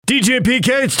DJ and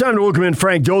PK, it's time to welcome in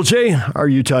Frank Dolce, our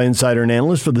Utah insider and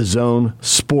analyst for the Zone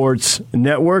Sports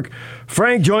Network.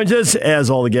 Frank joins us, as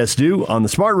all the guests do, on the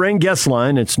Smart Rain guest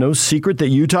line. It's no secret that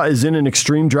Utah is in an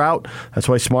extreme drought. That's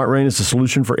why Smart Rain is the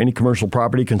solution for any commercial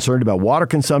property concerned about water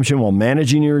consumption while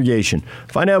managing irrigation.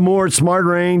 Find out more at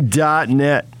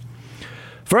smartrain.net.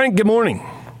 Frank, good morning.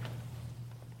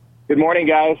 Good morning,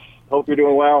 guys. Hope you're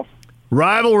doing well.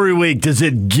 Rivalry week, does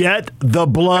it get the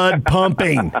blood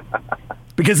pumping?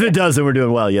 Because if it does, then we're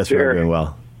doing well. Yes, Sure. we're doing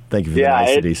well. Thank you for the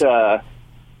niceties. There's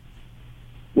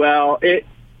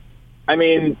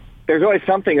always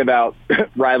something about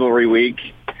rivalry week.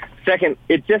 Second,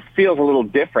 it just feels a little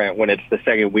different when it's the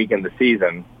second week in the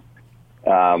season.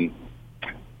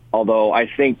 Although I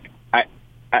think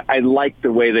I like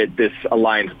the way that this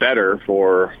aligns better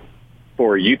for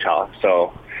Utah.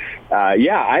 So,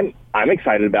 I'm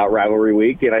excited about rivalry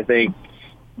week, and I think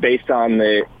based on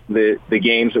the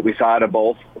games that we saw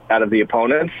out of the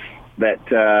opponents, that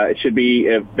it should be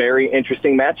a very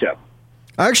interesting matchup.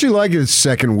 I actually like it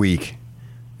second week.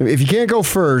 If you can't go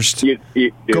first,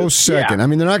 go second. Yeah. I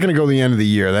mean, they're not going to go the end of the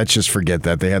year. That's just forget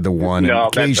that. They had the one, and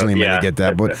occasionally maybe get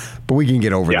that, but we can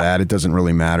get over that. It doesn't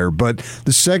really matter. But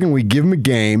the second week, give them a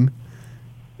game,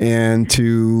 and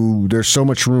there's so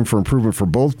much room for improvement for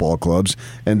both ball clubs,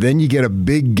 and then you get a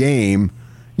big game.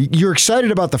 You're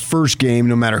excited about the first game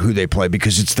no matter who they play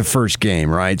because it's the first game,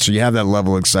 right? So you have that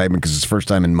level of excitement because it's the first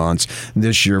time in months.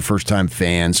 This year, first-time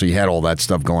fan, so you had all that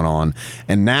stuff going on.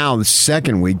 And now the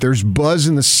second week, there's buzz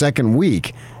in the second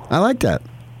week. I like that.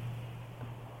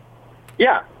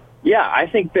 Yeah. I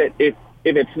think that if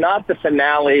it's not the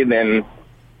finale, then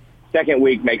second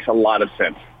week makes a lot of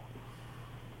sense.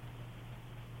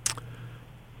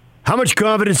 How much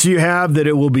confidence do you have that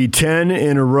it will be 10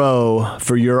 in a row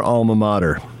for your alma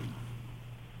mater?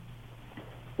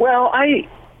 Well, I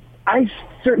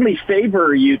certainly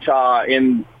favor Utah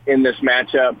in this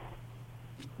matchup,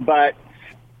 but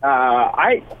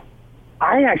I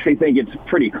actually think it's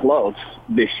pretty close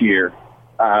this year.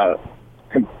 The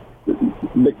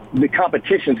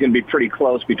competition is going to be pretty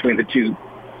close between the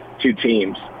two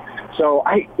teams. So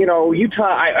Utah.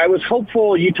 I was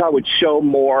hopeful Utah would show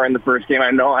more in the first game.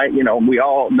 We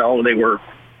all know they were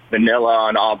vanilla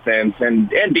on offense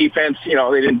and defense. They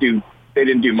didn't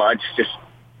do much. Just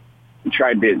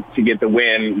tried to get the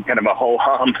win, kind of a ho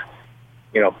hum,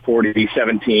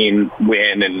 40-17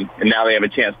 win, and now they have a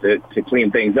chance to clean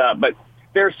things up. But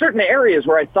there are certain areas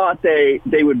where I thought they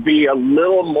would be a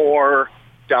little more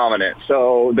dominant.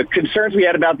 So the concerns we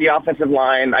had about the offensive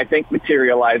line, I think,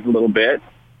 materialized a little bit.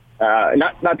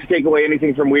 Not to take away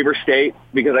anything from Weber State,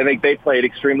 because I think they played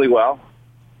extremely well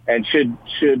and should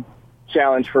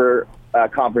challenge for a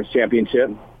conference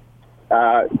championship.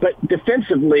 But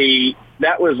defensively,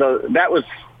 that was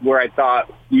where I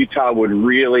thought Utah would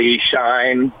really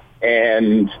shine,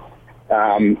 and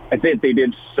I think they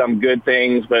did some good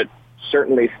things, but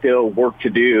certainly still work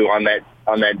to do on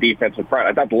that defensive front.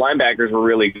 I thought the linebackers were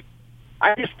really good.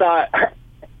 I just thought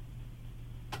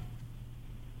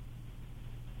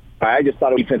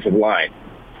defensive line,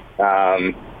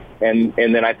 and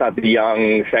then I thought the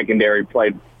young secondary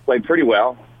played pretty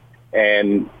well,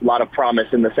 and a lot of promise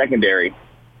in the secondary.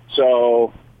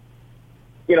 So,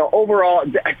 overall,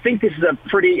 I think this is a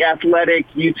pretty athletic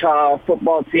Utah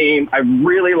football team. I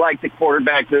really like the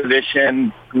quarterback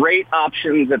position. Great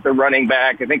options at the running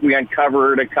back. I think we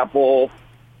uncovered a couple,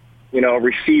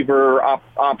 receiver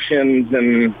options,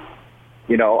 and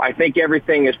I think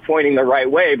everything is pointing the right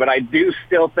way, but I do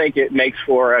still think it makes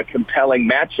for a compelling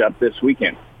matchup this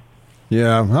weekend.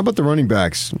 Yeah. How about the running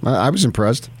backs? I was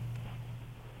impressed.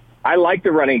 I like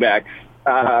the running backs.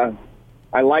 I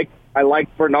like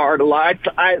Bernard a lot.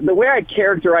 The way I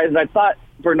characterized it, I thought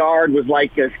Bernard was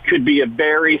could be a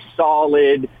very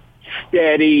solid,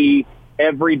 steady,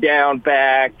 every down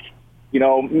back,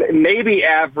 maybe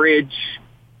average,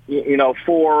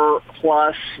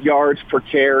 4+ yards per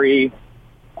carry.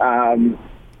 I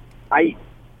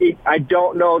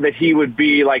don't know that he would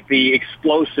be like the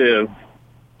explosive,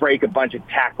 break a bunch of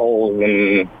tackles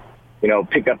and,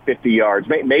 pick up 50 yards.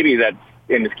 Maybe that's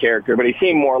in his character, but he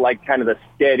seemed more like kind of the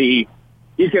steady,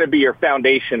 he's going to be your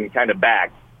foundation kind of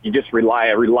back. You just a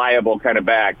reliable kind of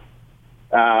back.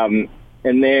 And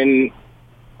then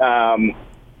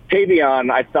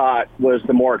Tavion, I thought, was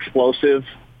the more explosive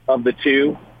of the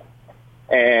two.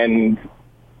 And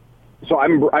so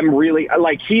I'm really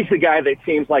he's the guy that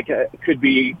seems like could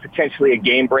be potentially a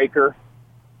game breaker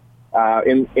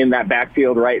in that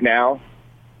backfield right now.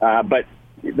 But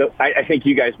I think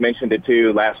you guys mentioned it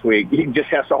too last week. He just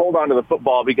has to hold on to the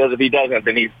football, because if he doesn't,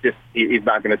 then he's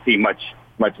not going to see much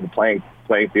of the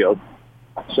playing field.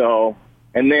 So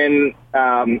And then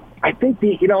I think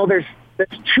there's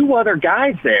two other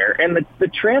guys there, and the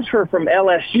transfer from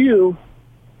LSU,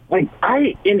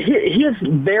 in his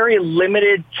very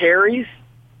limited carries,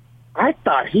 I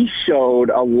thought he showed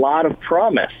a lot of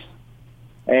promise.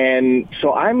 And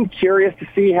so I'm curious to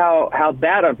see how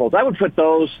that unfolds. I would put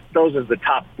those as the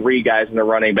top three guys in the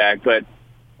running back, but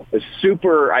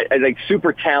super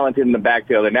talented in the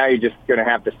backfield. And now you're just going to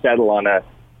have to settle on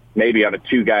maybe on a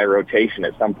two-guy rotation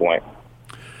at some point.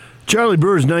 Charlie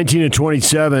Brewer's 19 of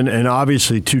 27, and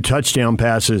obviously 2 touchdown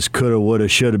passes could have, would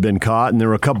have, should have been caught, and there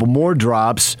were a couple more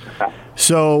drops.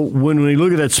 So when we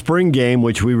look at that spring game,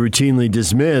 which we routinely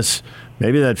dismiss,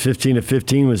 maybe that 15 of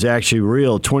 15 was actually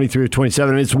real. 23 of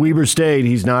 27. It's Weber State.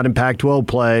 He's not in Pac-12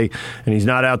 play, and he's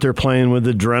not out there playing with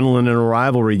adrenaline in a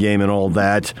rivalry game and all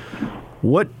that.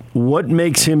 What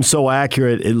makes him so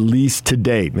accurate, at least to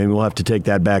date? Maybe we'll have to take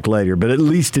that back later, but at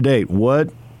least to date,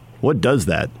 what does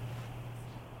that?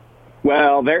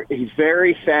 Well, he's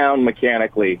very sound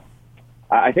mechanically.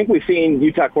 I think we've seen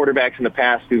Utah quarterbacks in the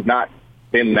past who've not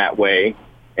been that way,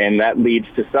 and that leads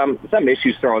to some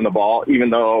issues throwing the ball,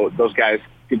 even though those guys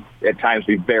could at times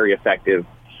be very effective.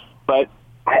 But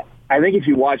I think if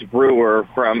you watch Brewer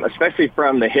especially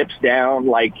from the hips down,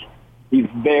 he's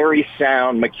very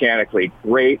sound mechanically,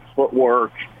 great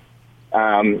footwork.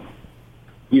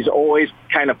 He's always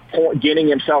kind of getting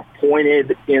himself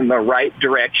pointed in the right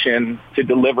direction to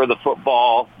deliver the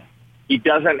football. He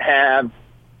doesn't have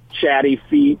chatty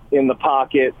feet in the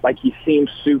pocket. He seems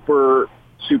super,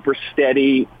 super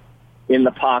steady in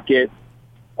the pocket.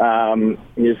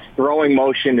 His throwing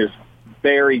motion is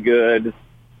very good.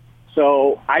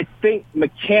 So I think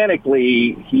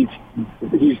mechanically he's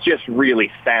just really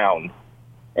sound.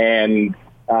 And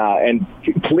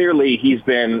clearly he's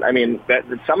been,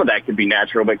 some of that could be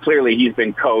natural, but clearly he's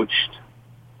been coached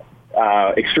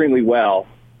extremely well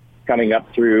coming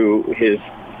up through his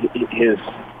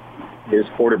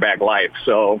quarterback life.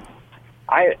 So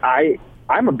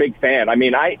I'm a big fan. I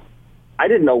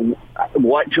didn't know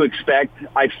what to expect.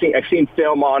 I've seen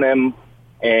film on him,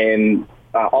 and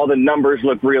all the numbers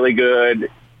look really good,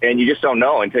 and you just don't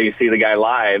know until you see the guy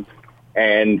live.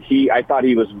 And I thought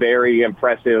he was very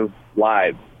impressive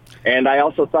live. And I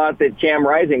also thought that Cam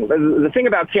Rising, the thing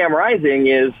about Cam Rising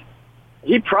is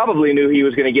he probably knew he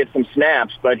was going to get some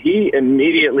snaps, but he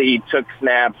immediately took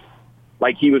snaps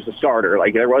like he was the starter.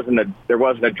 There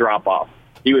wasn't a drop off.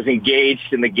 He was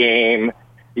engaged in the game.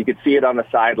 You could see it on the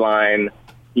sideline.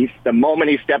 The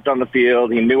moment he stepped on the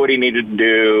field, he knew what he needed to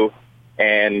do.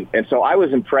 And so I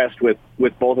was impressed with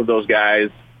both of those guys.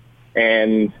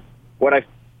 And what I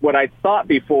thought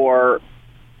before,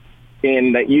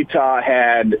 in that Utah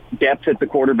had depth at the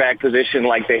quarterback position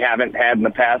like they haven't had in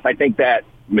the past, I think that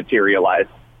materialized.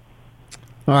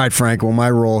 All right, Frank. Well,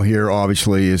 my role here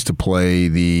obviously is to play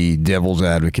the devil's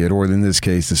advocate, or in this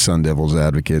case, the Sun Devil's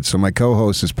advocate. So my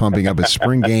co-host is pumping up a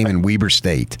spring game in Weber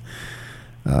State.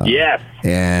 Yes.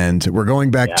 And we're going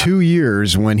back 2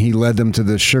 years when he led them to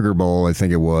the Sugar Bowl, I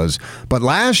think it was. But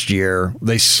last year,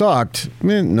 they sucked.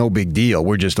 No big deal.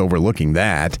 We're just overlooking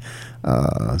that.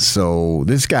 So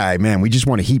this guy, man, we just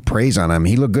want to heap praise on him.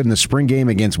 He looked good in the spring game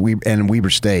against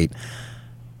Weber State.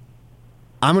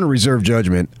 I'm going to reserve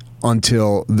judgment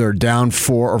until they're down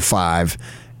 4 or 5,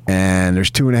 and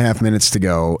there's 2.5 minutes to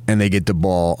go, and they get the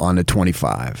ball on the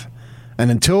 25.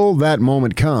 And until that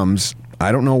moment comes,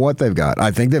 I don't know what they've got.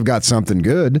 I think they've got something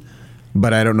good,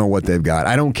 but I don't know what they've got.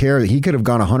 I don't care. He could have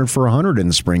gone 100 for 100 in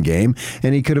the spring game,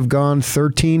 and he could have gone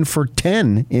 13 for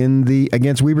 10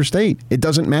 against Weber State. It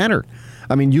doesn't matter.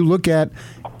 You look at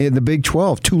in the Big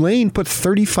 12, Tulane put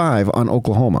 35 on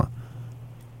Oklahoma.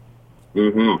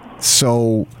 Mm-hmm.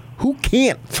 So who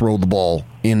can't throw the ball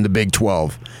in the Big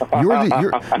 12?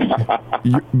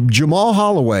 Jamal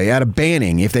Holloway out of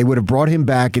Banning, if they would have brought him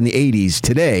back in the 80s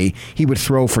today, he would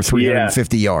throw for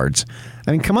 350 yards.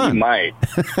 Come on. He might.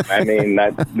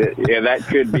 That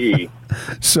could be.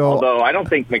 So, although I don't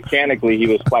think mechanically he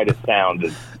was quite as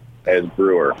sound as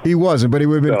Brewer. He wasn't, but he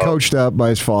would have been coached up by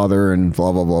his father and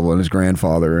blah, blah, blah, blah, and his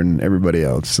grandfather and everybody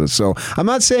else. So I'm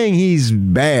not saying he's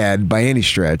bad by any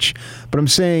stretch, but I'm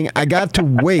saying I got to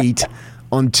wait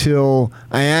until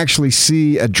I actually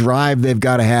see a drive they've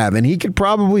got to have. And he could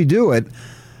probably do it,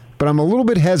 but I'm a little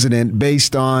bit hesitant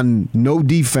based on no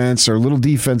defense or little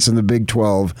defense in the Big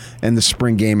 12 and the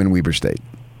spring game in Weber State.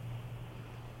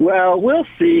 Well, we'll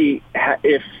see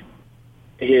if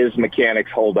his mechanics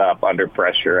hold up under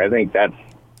pressure. I think that's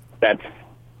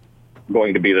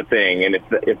going to be the thing. And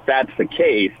if that's the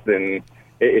case, then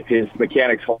if his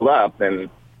mechanics hold up,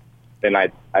 then I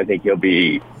think he'll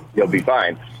be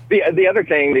fine. The other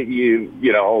thing that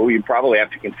you probably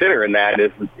have to consider in that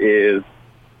is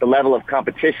the level of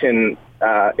competition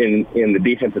in the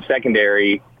defensive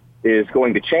secondary is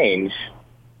going to change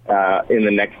in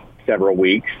the next several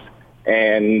weeks,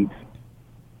 and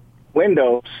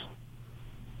windows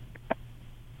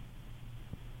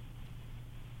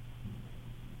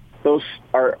those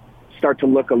start to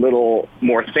look a little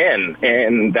more thin,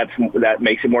 and that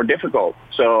makes it more difficult.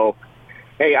 So,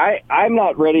 hey, I'm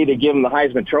not ready to give him the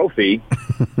Heisman Trophy.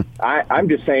 I'm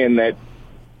just saying that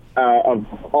of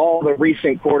all the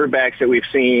recent quarterbacks that we've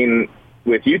seen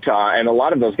with Utah, and a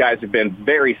lot of those guys have been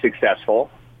very successful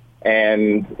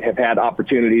and have had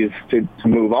opportunities to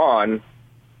move on,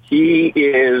 he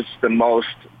is the most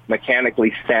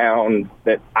mechanically sound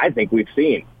that I think we've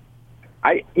seen.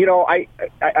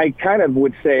 I kind of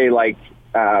would say, like,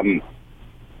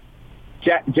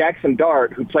 Jackson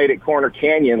Dart, who played at Corner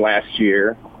Canyon last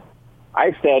year,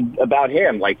 I said about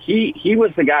him, like, he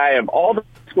was the guy of all the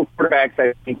school quarterbacks,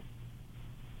 I think,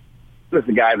 he was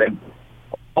the guy that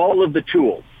all of the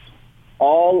tools,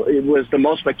 it was the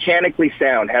most mechanically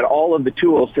sound, had all of the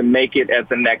tools to make it at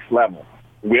the next level.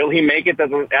 Will he make it at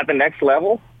the next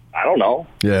level? I don't know.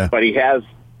 Yeah. But he has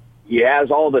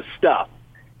all the stuff.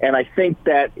 And I think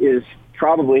that is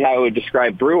probably how I would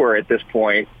describe Brewer at this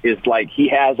point, is like he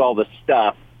has all the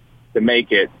stuff to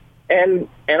make it. And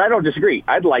I don't disagree.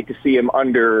 I'd like to see him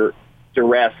under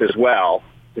duress as well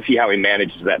to see how he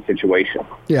manages that situation.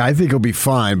 Yeah, I think he'll be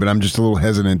fine, but I'm just a little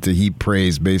hesitant to heap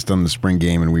praise based on the spring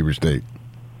game in Weber State.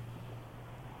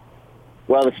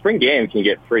 Well, the spring game can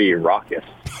get pretty raucous.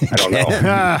 I don't know.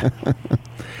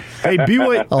 Hey,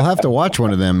 BYU, I'll have to watch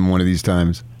one of them one of these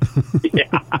times. Yeah.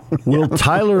 Will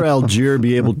Tyler Algier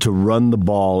be able to run the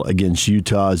ball against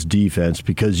Utah's defense?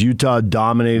 Because Utah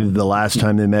dominated the last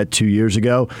time they met 2 years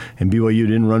ago, and BYU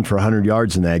didn't run for 100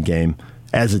 yards in that game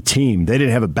as a team. They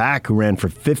didn't have a back who ran for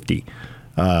 50.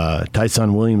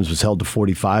 Tyson Williams was held to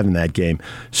 45 in that game.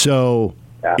 So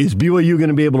is BYU going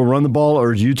to be able to run the ball,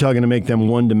 or is Utah going to make them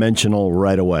one-dimensional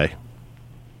right away?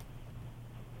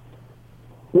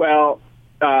 Well,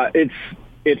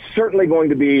 it's certainly going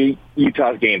to be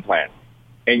Utah's game plan.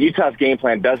 And Utah's game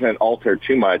plan doesn't alter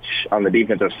too much on the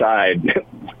defensive side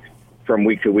from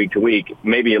week to week to week.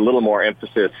 Maybe a little more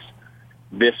emphasis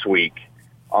this week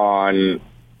on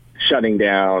shutting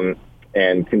down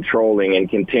and controlling and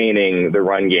containing the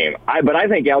run game. But I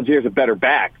think Algier's a better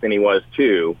back than he was,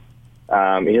 too.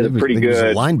 He has a pretty good... He was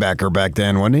a linebacker back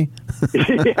then, wasn't he?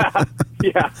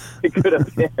 yeah, it could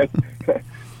have been.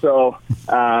 So,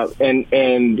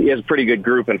 and he has a pretty good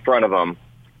group in front of him.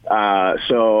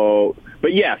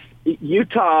 But yes,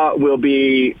 Utah will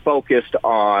be focused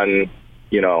on,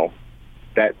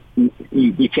 that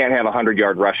you can't have a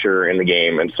 100-yard rusher in the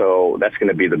game, and so that's going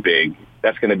to be the big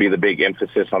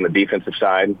emphasis on the defensive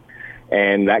side,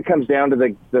 and that comes down to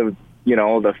the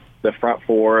front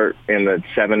four and the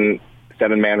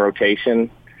seven-man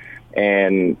rotation,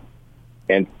 and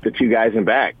the two guys in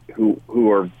back who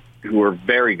are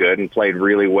very good and played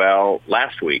really well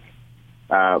last week.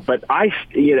 But I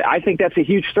think that's a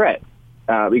huge threat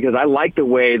because I like the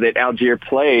way that Algier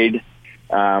played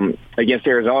against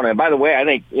Arizona. And by the way, I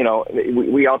think,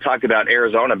 we all talked about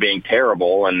Arizona being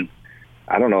terrible, and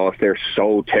I don't know if they're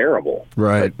so terrible.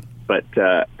 Right. But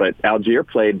Algier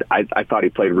played, I thought he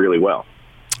played really well.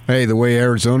 Hey, the way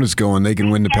Arizona's going, they can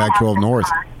win the Pac-12 North.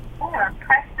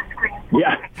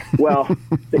 Yeah. Well,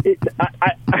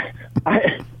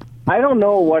 I don't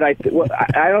know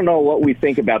I don't know what we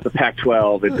think about the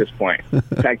Pac-12 at this point.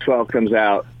 Pac-12 comes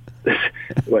out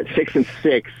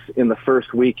 6-6 in the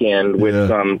first weekend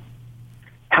with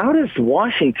How does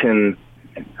Washington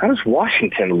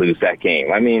lose that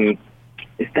game? I mean,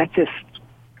 that's just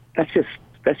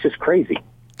crazy.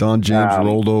 Don James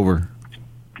rolled over.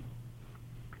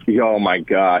 Oh my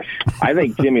gosh! I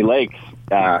think Jimmy Lake's,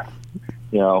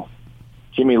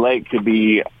 Jimmy Lake could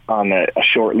be on a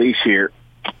short leash here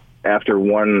after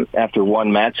one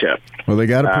matchup. Well, they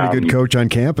got a pretty good coach on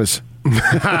campus.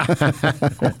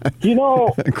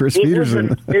 Chris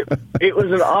Peterson. It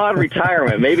was an odd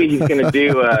retirement. Maybe he's going to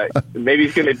do Rick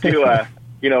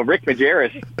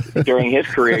Majerus during his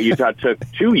career. Utah took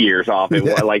 2 years off. He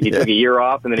took a year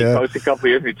off, and then he coached a couple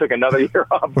of years. And he took another year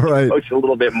off. Right. He coached a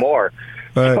little bit more.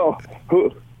 Right. So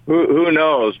who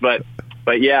knows? But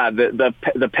yeah,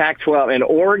 the Pac-12 and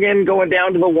Oregon going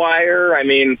down to the wire. I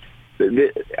mean,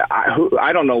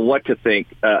 I don't know what to think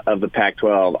of the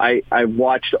Pac-12. I've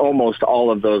watched almost all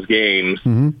of those games.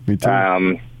 Mm-hmm. Me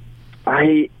too.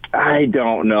 I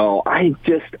don't know.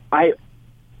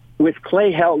 With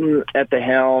Clay Helton at the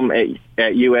helm at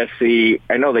USC,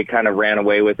 I know they kind of ran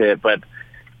away with it, but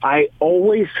I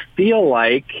always feel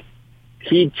like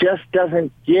he just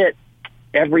doesn't get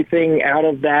everything out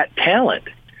of that talent.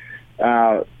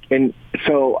 And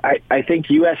so I think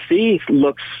USC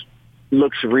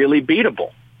looks really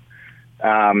beatable.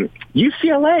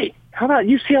 UCLA, how about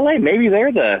UCLA? Maybe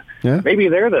they're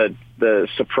the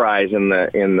surprise in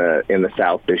the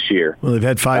South this year. Well, they've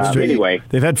had five straight. Anyway,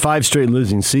 they've had 5 straight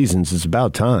losing seasons. It's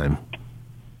about time.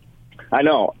 I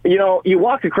know. You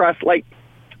walk across, like,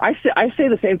 I say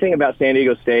the same thing about San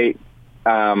Diego State.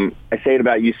 I say it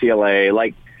about UCLA.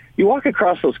 Like, you walk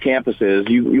across those campuses,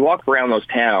 you walk around those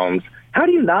towns. How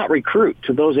do you not recruit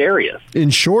to those areas? In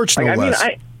shorts, no less.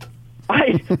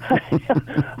 I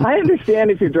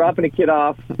understand if you're dropping a kid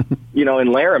off,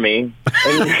 in Laramie,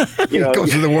 and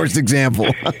goes to the worst example.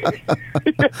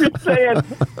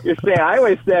 you're saying. I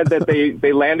always said that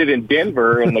they landed in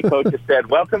Denver, and the coach just said,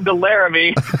 "Welcome to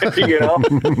Laramie."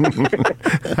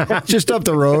 Just up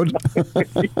the road.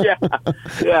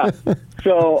 yeah.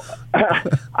 So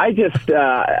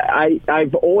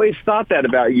I've always thought that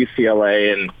about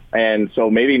UCLA, and so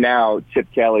maybe now Chip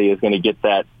Kelly is going to get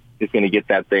that. Is going to get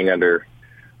that thing under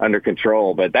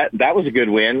control, but that was a good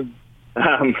win.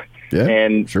 And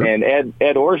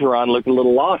Ed Orgeron looked a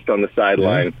little lost on the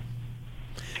sideline.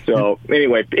 Yeah. So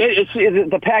anyway,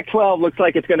 the Pac-12 looks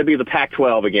like it's going to be the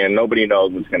Pac-12 again. Nobody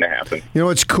knows what's going to happen.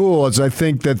 What's cool is I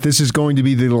think that this is going to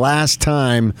be the last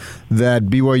time that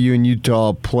BYU and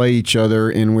Utah play each other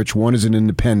in which one is an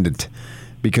independent,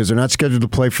 because they're not scheduled to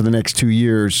play for the next 2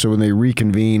 years. So when they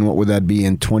reconvene, what would that be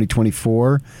in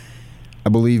 2024? I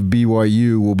believe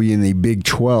BYU will be in the Big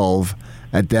 12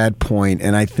 at that point,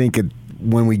 and I think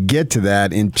when we get to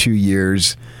that in 2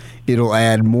 years, it'll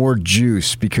add more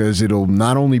juice because it'll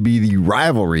not only be the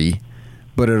rivalry,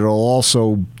 but it'll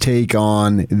also take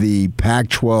on the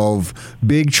Pac-12,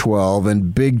 Big 12,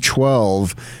 and Big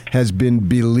 12 has been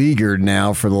beleaguered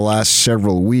now for the last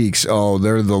several weeks. Oh,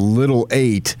 they're the little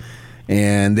 8.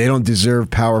 And they don't deserve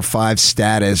Power 5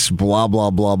 status, blah, blah,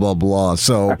 blah, blah, blah.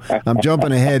 So I'm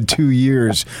jumping ahead 2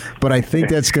 years, but I think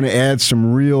that's going to add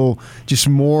some real, just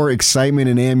more excitement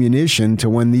and ammunition to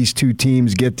when these two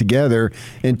teams get together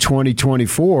in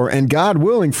 2024. And God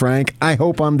willing, Frank, I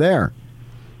hope I'm there.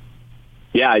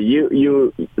 Yeah,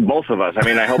 you, both of us. I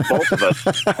mean, I hope both of us.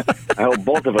 I hope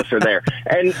both of us are there.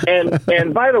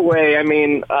 And by the way, I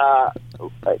mean, I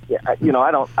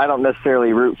don't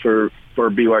necessarily root for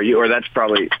BYU, or that's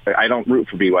probably, I don't root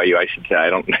for BYU, I should say.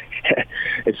 I don't.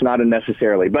 It's not a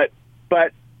necessarily, but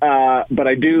I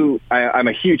do. I'm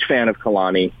a huge fan of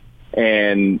Kalani,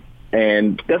 and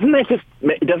doesn't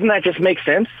that just make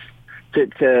sense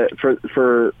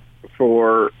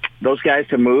for those guys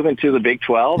to move into the Big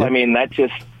 12? Yeah. I mean, that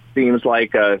just seems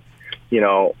like a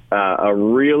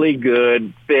really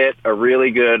good fit, a really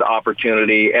good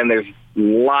opportunity, and there's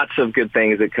lots of good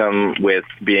things that come with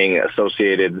being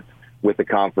associated with the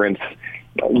conference.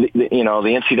 The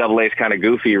NCAA is kind of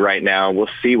goofy right now. We'll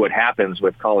see what happens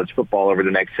with college football over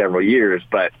the next several years,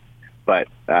 but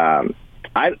I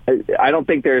don't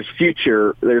think there's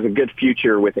a good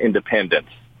future with independence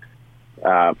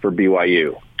for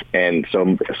BYU. And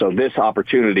so this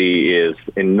opportunity is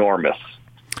enormous.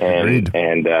 And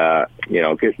good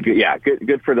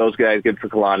for those guys, good for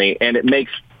Kalani. And it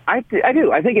makes, I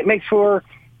think it makes for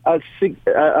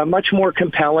a much more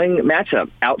compelling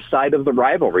matchup outside of the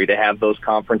rivalry to have those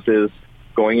conferences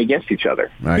going against each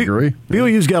other. I agree.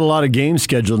 BYU's got a lot of games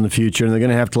scheduled in the future, and they're going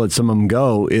to have to let some of them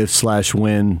go if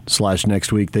 /win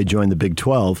next week they join the Big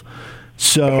 12.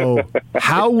 So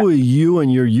how will you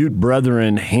and your Ute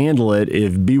brethren handle it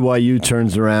if BYU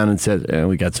turns around and says,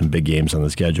 we got some big games on the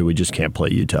schedule, we just can't play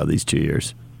Utah these 2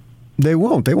 years? They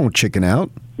won't. They won't chicken out.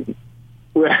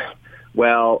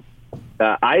 Well,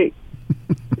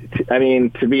 I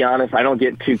mean, to be honest, I don't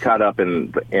get too caught up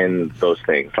in those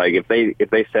things. Like if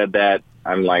they said that,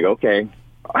 I'm like, okay.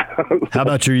 How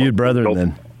about your Ute brethren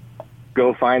then?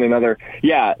 Go find another.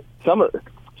 Yeah, some of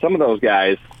those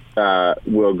guys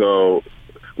will go.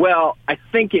 Well, I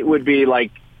think it would be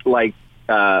like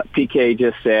PK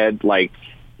just said, like,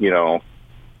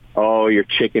 oh, you're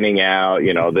chickening out.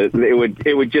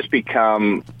 It would just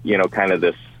become kind of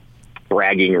this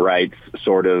bragging rights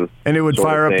sort of. And it would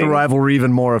fire up the rivalry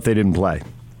even more if they didn't play.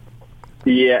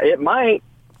 Yeah, it might.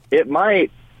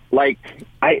 Like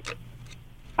I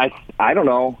don't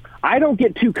know. I don't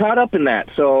get too caught up in that.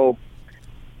 So,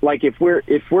 like if we're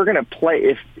gonna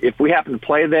play, if we happen to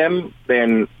play them,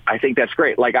 then I think that's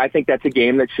great. Like I think that's a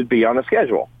game that should be on the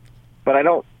schedule. But I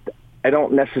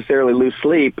don't necessarily lose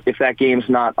sleep if that game's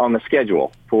not on the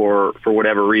schedule for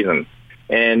whatever reason.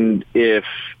 And if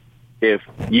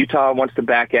Utah wants to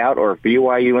back out or if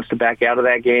BYU wants to back out of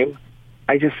that game,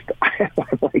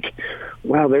 I'm like,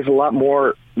 wow, there's a lot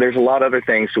more. There's a lot of other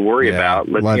things to worry about.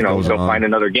 Let's go find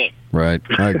another game. Right,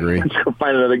 I agree. Let's go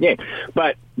find another game.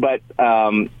 But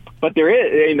there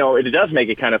is, it does make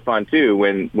it kind of fun too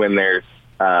when there's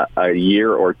a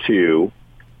year or two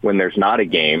when there's not a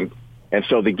game, and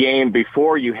so the game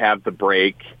before you have the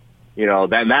break,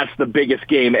 then that's the biggest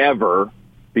game ever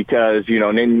because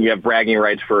and then you have bragging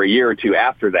rights for a year or two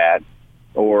after that.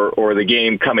 Or the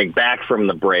game coming back from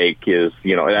the break is,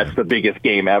 that's the biggest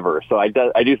game ever. So I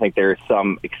do think there's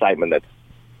some excitement that's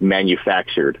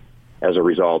manufactured as a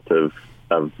result of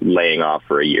laying off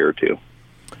for a year or two.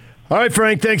 All right,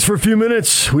 Frank, thanks for a few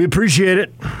minutes. We appreciate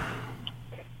it.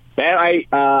 Man,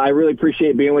 I really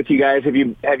appreciate being with you guys. Are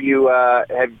we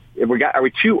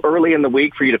too early in the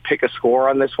week for you to pick a score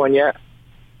on this one yet?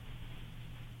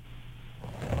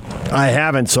 I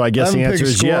haven't, so I guess the answer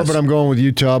is yes. But I'm going with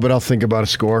Utah, but I'll think about a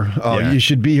score. Oh, yeah. You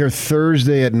should be here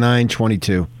Thursday at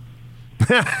 9:22.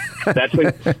 That's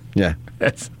when. Yeah.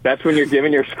 That's when you're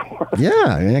giving your score.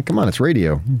 Yeah, come on, it's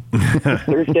radio.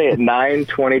 Thursday at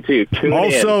 9:22. Tune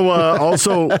in.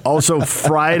 Also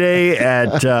Friday at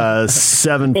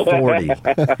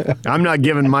 7:40. I'm not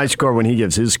giving my score when he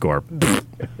gives his score.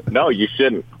 No, you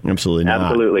shouldn't. Absolutely not.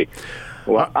 Absolutely.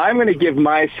 Well, I'm going to give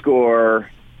my score.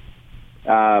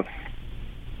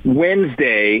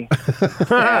 Wednesday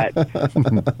at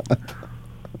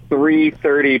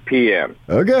 3:30 p.m.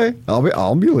 Okay,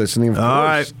 I'll be listening. All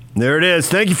right, there it is.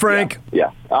 Thank you, Frank.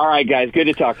 Yeah. All right, guys. Good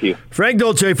to talk to you. Frank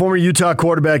Dolce, former Utah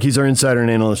quarterback. He's our insider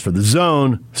and analyst for the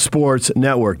Zone Sports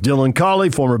Network. Dylan Cawley,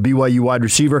 former BYU wide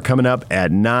receiver, coming up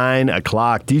at 9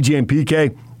 o'clock. DJ and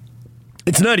PK.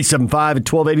 It's 97.5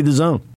 at 1280 The Zone.